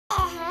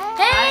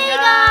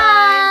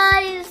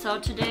So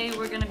today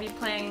we're gonna be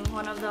playing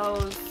one of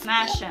those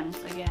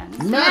MASHEMS again.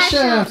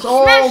 MASHEMS!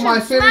 Oh,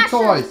 my favorite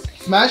toys.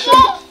 Smash them?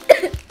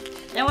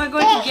 Then we're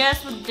going to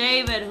guess with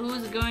David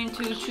who's going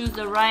to choose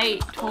the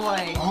right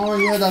toy. Oh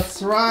yeah,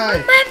 that's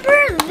right.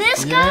 Remember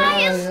this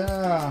guy?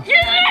 Yeah.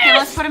 Okay,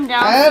 let's put him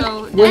down. And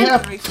So we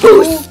have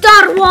Two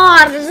Star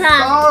Wars.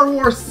 Star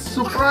Wars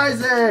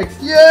surprise eggs.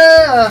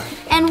 Yeah.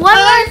 And one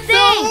more So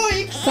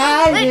thing.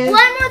 excited. Wait,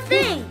 one more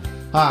thing.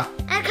 Huh?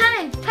 And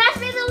coming, pass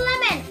me the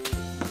lemon.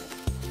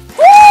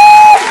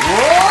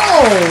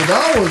 Whoa,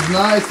 that was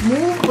nice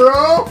move,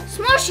 bro.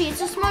 Smushy,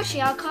 it's a smushy.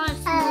 I'll call it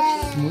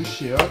smushy.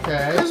 Smushy,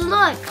 okay. Cause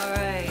look.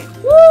 Alright.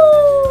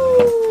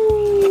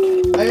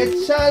 Woo!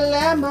 It's a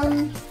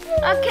lemon.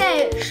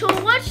 Okay, so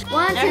what's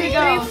 1, 2, There you 3,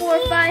 go. 4,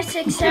 5,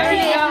 6, 7,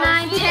 8,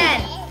 9,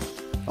 10.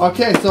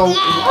 Okay, so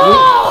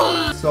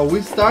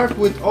we start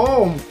with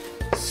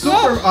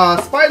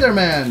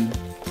Spider-Man.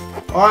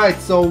 All right,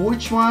 so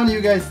which one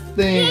you guys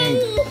think?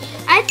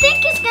 I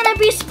think it's gonna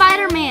be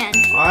Spider-Man.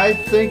 I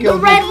think The it'll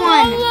red be,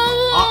 one.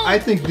 I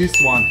think this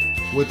one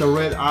with the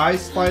red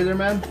eyes,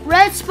 Spider-Man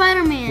Red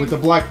Spider-Man. with the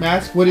black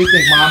mask. What do you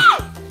think, Mom?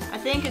 I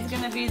think it's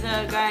gonna be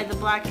the guy, the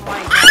black and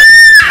white guy.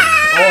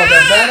 Oh,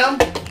 the Venom.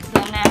 The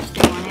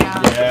nasty one,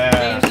 yeah. Yeah.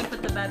 They usually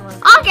put the bad ones.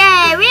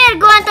 Okay, we are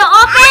going to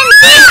open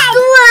this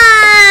one.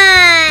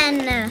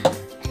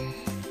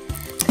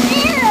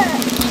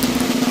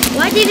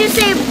 Why did you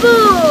say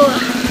boo?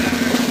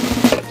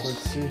 Let's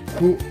see.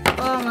 Who?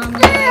 Oh, Mama.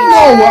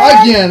 No,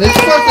 again. It's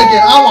first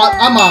again.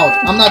 I'm out.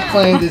 I'm not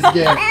playing this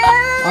game.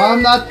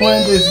 I'm not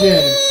playing this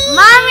game.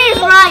 Mommy's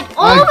right.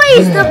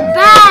 Always the Again.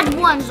 bad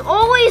ones.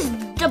 Always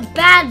the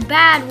bad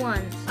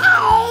ones.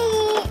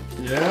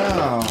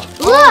 Yeah.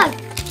 Look.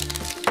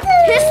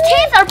 His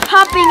teeth are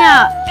popping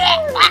out.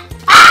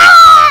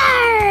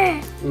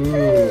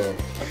 Ooh.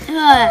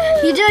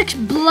 He looks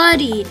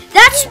bloody.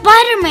 That's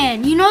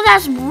Spider-Man. You know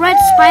that's Red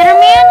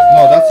Spider-Man?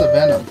 No, that's a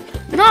Venom.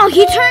 No,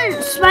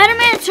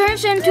 Spider-Man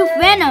turns into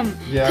Venom.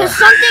 Yeah. Cause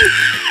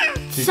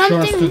He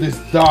turns to this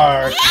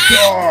dark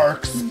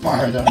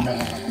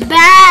Spider-Man.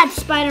 bad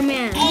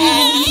Spider-Man.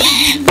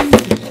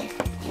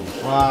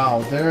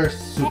 Wow, they're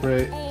super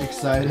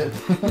excited.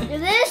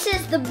 This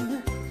is the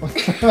All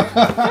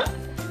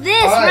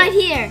right. right.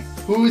 here.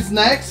 Who is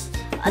next?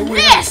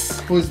 This.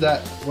 Who is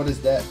that? What is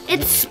that?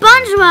 It's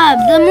SpongeBob,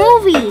 the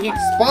movie.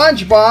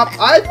 SpongeBob,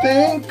 I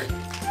think.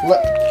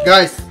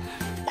 Guys,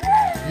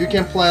 you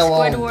can play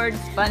along. Squidward,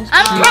 SpongeBob. Which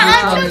one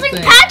I'm you choosing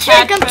think?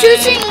 Patrick. I'm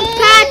choosing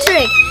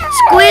Patrick.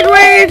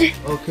 Squidward.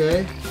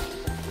 Okay.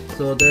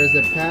 So there's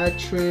a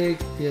Patrick.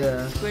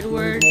 Yeah.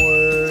 Squidward.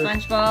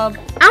 SpongeBob.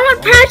 I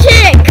want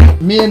Patrick.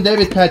 Me and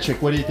David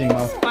Patrick. What do you think,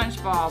 Mom?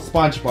 SpongeBob.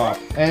 SpongeBob.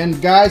 And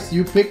guys,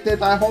 you picked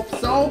it. I hope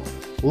so.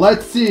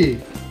 Let's see.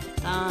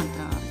 Dun,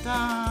 dun,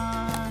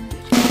 dun.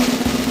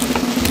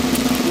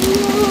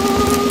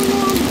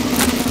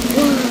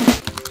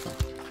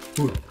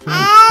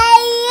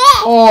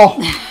 Oh,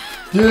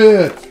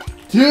 dude,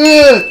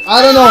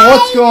 I don't know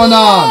what's going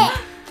on.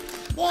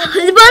 But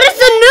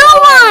it's a new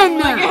one.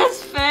 Look at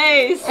his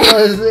face.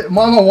 What is it?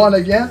 Mama won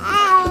again?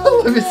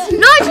 Let me see.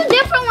 No, it's a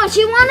different one.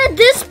 She wanted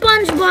this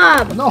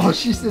SpongeBob. No,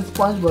 she said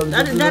SpongeBob.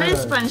 That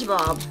is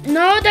SpongeBob.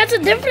 No, that's a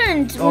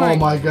different Oh one.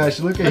 my gosh,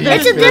 look at But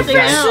his It's a face.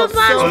 different else.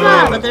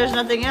 SpongeBob. But there's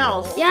nothing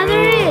else. Yeah,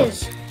 there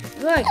is.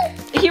 Look,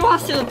 He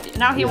wants to.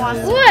 Now he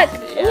wants to. look.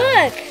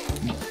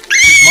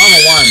 Mama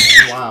won.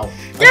 Wow.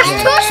 There's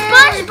Again. two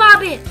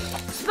SpongeBob in.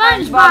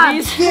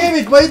 SpongeBob. Damn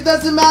it, but it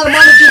doesn't matter.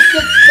 Mama just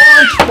said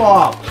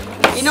SpongeBob.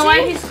 You know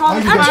why he's called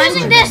I'm sponge?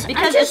 choosing this.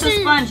 Because I'm it's a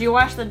choosing- sponge. You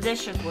wash the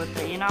dishes with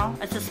it, you know?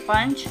 It's a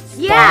sponge.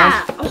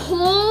 Yeah,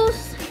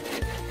 holes.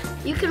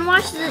 You can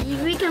watch the.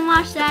 We can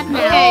watch that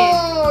now. Okay,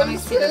 Oh, let me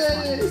his see this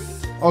one. face.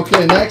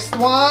 Okay, next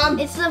one.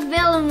 It's the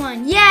villain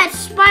one. Yeah, it's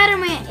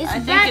Spider-Man. It's I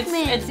think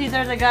Batman. it's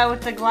either the guy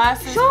with the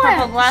glasses, Show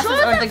purple him. glasses, Show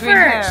or them the green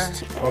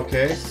first. hair.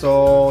 Okay,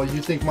 so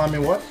you think Mommy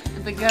what?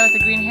 The guy with the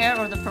green hair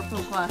or the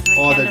purple glasses. I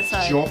Oh, can't the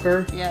decide.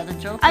 Joker? Yeah, the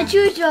Joker. I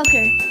choose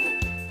Joker.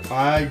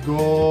 I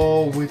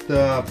go with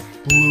the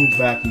blue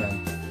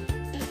Batman.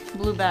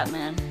 Blue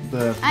Batman.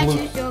 The I blue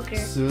choose Joker.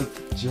 suit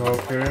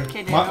Joker.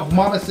 Okay, there you go.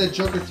 Mama said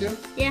Joker too?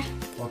 Yeah,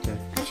 Okay.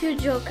 I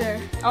choose Joker.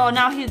 Oh,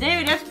 now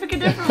David, let's pick a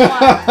different one.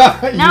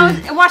 Now,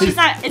 watch, it's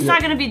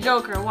not gonna be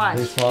Joker, watch.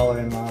 He's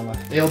following Mama.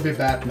 It'll be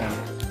Batman.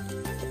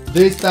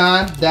 This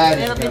time,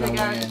 Daddy's It'll be gonna the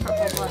guy with win. the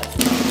purple glasses.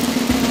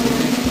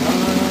 This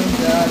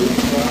time,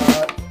 Daddy's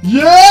got...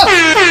 Yeah!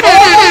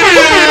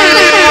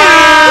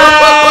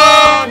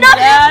 No, but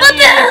Daddy.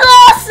 this is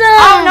awesome.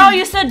 Oh no,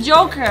 you said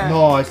Joker.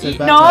 No, I said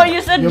Batman. No,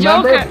 you said you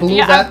Joker. Remember blue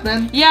Yeah,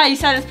 Batman? Yeah, you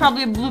said it's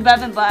probably a blue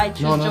Batman, but I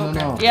choose No, Joker.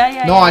 no.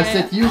 Yeah. No, I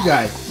said you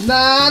guys.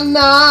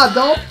 Nah,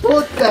 don't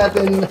put that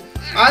in.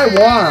 I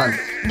won.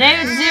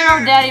 David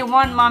 0, Daddy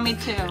 1, Mommy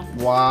 2.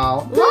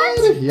 Wow.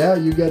 What? Yeah,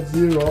 you got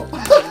 0.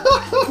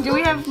 Do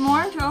we have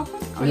more to open?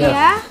 Oh, Yeah.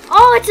 Yeah.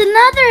 Oh, it's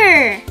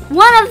another.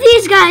 One of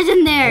these guys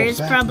in there Oh, is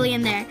Batman. probably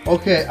in there.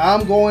 Okay,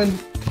 I'm going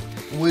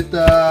with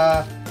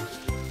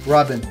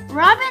Robin.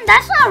 Robin?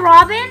 That's not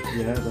Robin.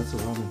 Yeah, that's a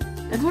Robin.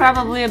 It's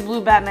probably a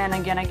blue Batman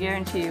again, I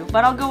guarantee you.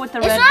 But I'll go with the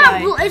red not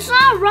guy. It's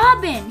not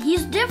Robin.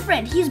 He's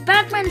different. He's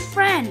Batman's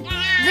friend.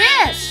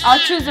 This. I'll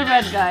choose the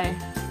red guy.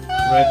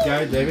 Red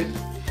guy, David.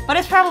 But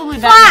it's probably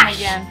Flash.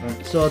 Batman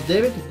again. So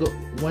David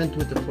went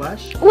with the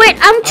Flash. Wait,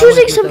 I'm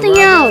choosing with the something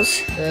Robin,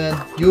 else. And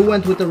you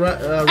went with the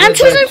red I'm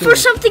choosing guy for too.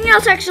 something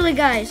else, actually,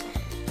 guys.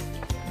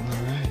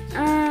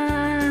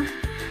 Alright.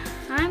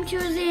 I'm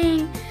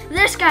choosing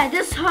this guy,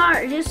 this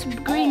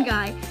green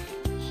guy.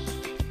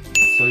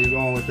 So you're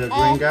going with the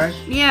green guy?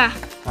 Yeah.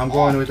 I'm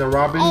going with the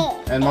Robin,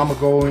 and Mama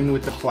going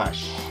with the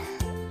Flash.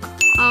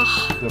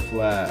 Oh, The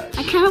Flash.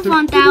 I kind of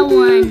want that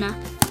one.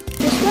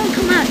 This won't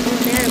come out. Oh,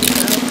 there we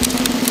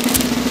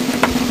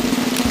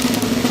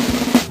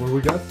go. What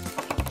we got?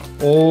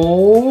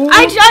 Oh!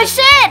 I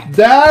said!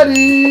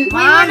 Daddy!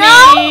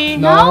 Mommy!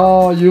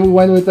 No, you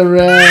went with the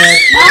red.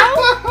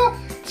 No?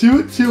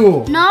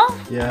 2-2. No?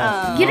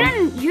 Yes. You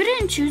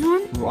didn't choose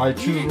one? I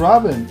choose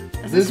Robin.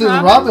 This is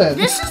Robin? Robin.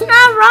 This is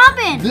not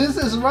Robin. This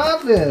is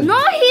Robin. No,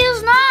 he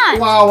is not.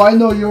 Wow, I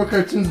know your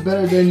cartoons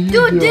better than you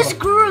do. Dude, this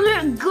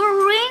green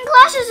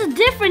glasses is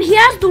different. He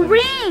has the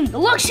ring.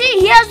 Look, see,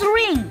 he has the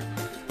ring.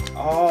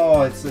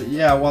 Oh,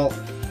 yeah, well,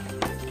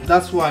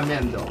 that's who I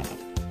meant though.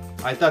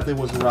 I thought it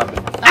was Robin.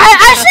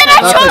 I said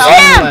I That's chose the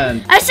him.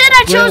 Greenland. I said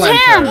I chose Greenland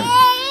him. card.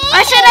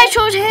 I said I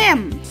chose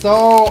him.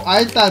 So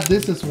I thought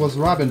was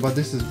Robin, but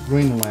this is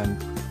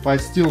Greenland. But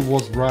it still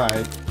was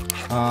right.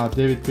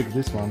 David picked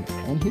this one,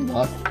 and he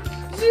lost.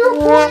 0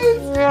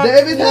 points.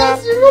 David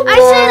has 0 points. I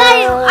said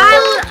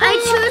I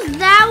choose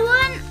that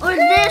one or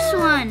this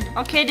one.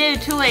 Okay,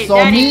 David, too late. So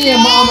Daddy, me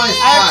and Mama is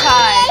are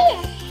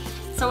tied. tied.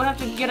 So we have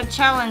to get a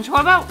challenge.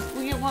 What about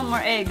we get one more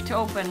egg to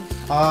open?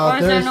 Or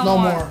is There's there no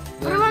more. What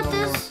There's about no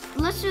this?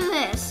 Let's do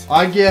this. more.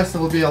 I guess it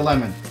will be a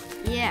lemon.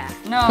 Yeah.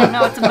 No,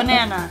 it's a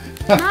banana.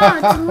 No,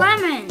 it's a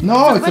lemon.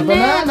 No, it's a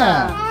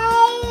banana.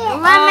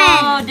 Lemon.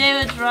 Oh,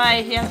 David's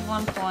right. He has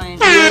 1 point.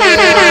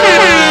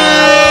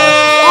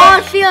 Oh,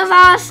 it feels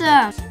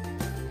awesome.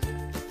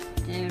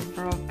 David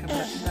broke the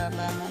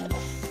lemon.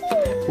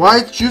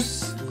 Why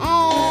juice?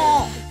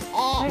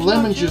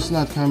 Lemon juice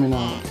not coming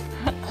out.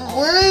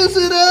 Where is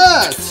it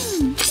at?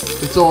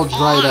 It's all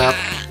dried up.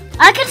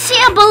 I can see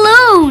a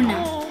balloon.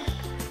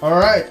 All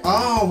right.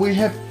 Oh, we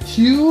have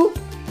 2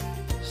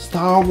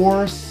 Star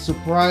Wars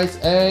surprise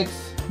eggs.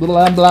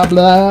 Blah blah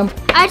blah.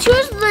 I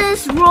choose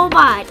this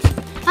robot.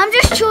 I'm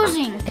just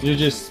choosing. You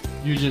just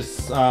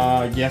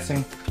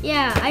guessing.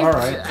 Yeah,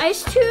 Alright. I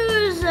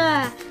choose,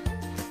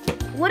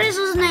 what is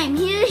his name?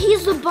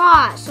 He's the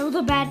boss, or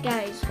the bad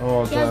guys.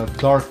 Oh, the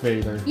Darth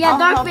Vader. Yeah, I'll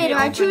Darth help you Vader.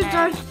 I open choose it.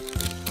 Darth.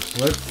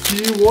 Let's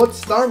see what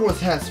Star Wars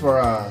has for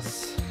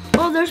us.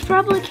 Oh, there's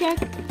probably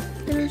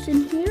characters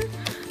in here.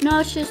 No,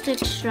 it's just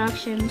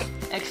instructions.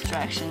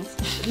 Extractions.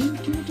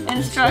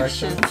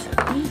 Instructions.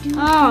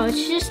 Oh,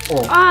 it's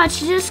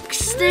just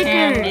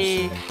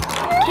stickers.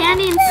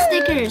 Candy and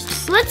stickers.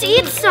 Let's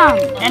eat some.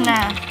 And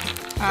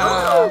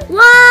Wow!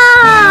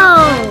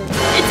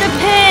 it's a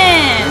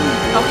pin.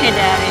 Okay,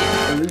 Daddy.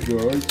 There you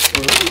go.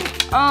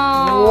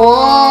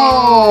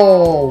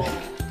 Oh. Whoa!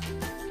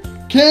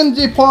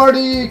 Candy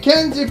party!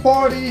 Candy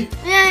party!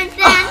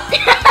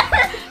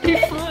 He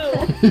flew.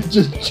 He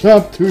just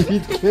jumped to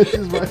eat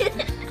candies,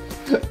 right?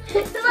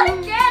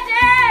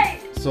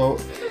 So,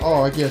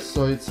 I guess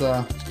so. It's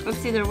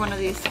It's either one of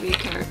these 3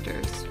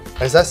 characters.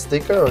 Is that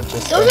sticker or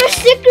just? Those are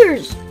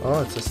stickers.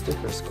 Oh, it's a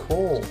sticker. It's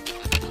cool.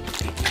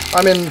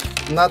 I mean,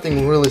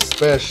 nothing really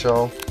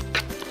special.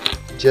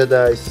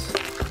 Jedi's.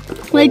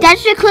 Wait,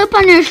 that's the clip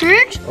on your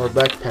shirt? Or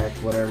backpack,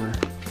 whatever.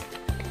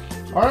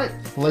 All right,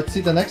 let's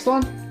see the next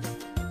one.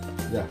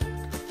 Yeah.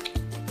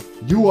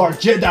 You are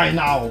Jedi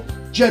now,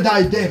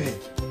 Jedi David.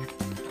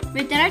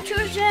 Wait, did I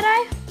choose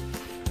Jedi?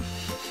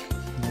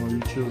 No,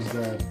 you choose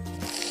that.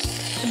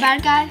 The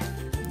bad guy?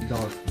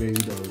 Darth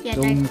Vader. Yeah,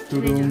 Dum, Darth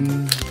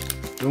dum,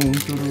 dum,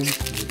 dum,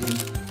 dum.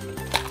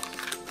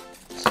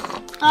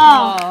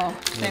 Oh,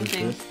 same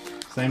thing.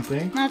 Same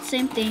thing? Not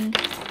same thing.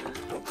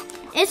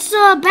 It's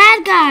a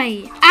bad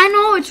guy. I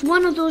know it's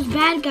one of those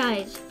bad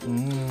guys.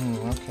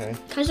 Okay.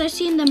 Because I've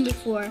seen them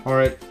before.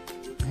 Alright,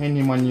 hand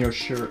him on your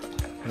shirt.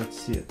 Let's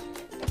see it.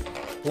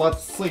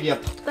 Let's see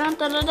it. Dun,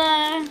 dun, dun,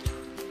 dun.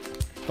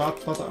 Da,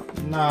 da, da.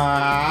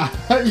 Nah.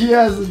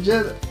 Yes,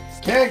 Jedi.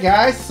 Okay,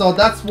 guys, so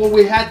that's what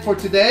we had for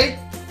today.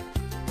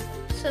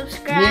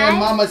 Subscribe. Me and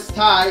Mama's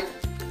tied.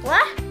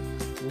 What?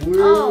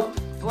 We're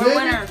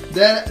winners.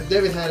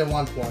 David had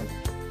 1 point.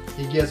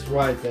 He guessed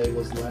right that it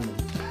was lemon.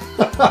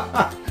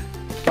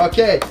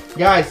 Okay,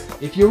 guys,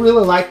 if you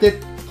really liked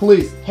it,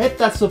 please hit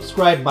that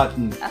subscribe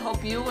button. I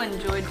hope you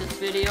enjoyed this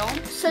video.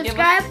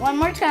 Subscribe one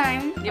more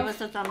time. Give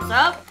us a thumbs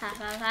up.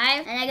 High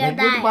five. And I And gotta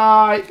die.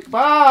 goodbye.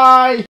 Bye.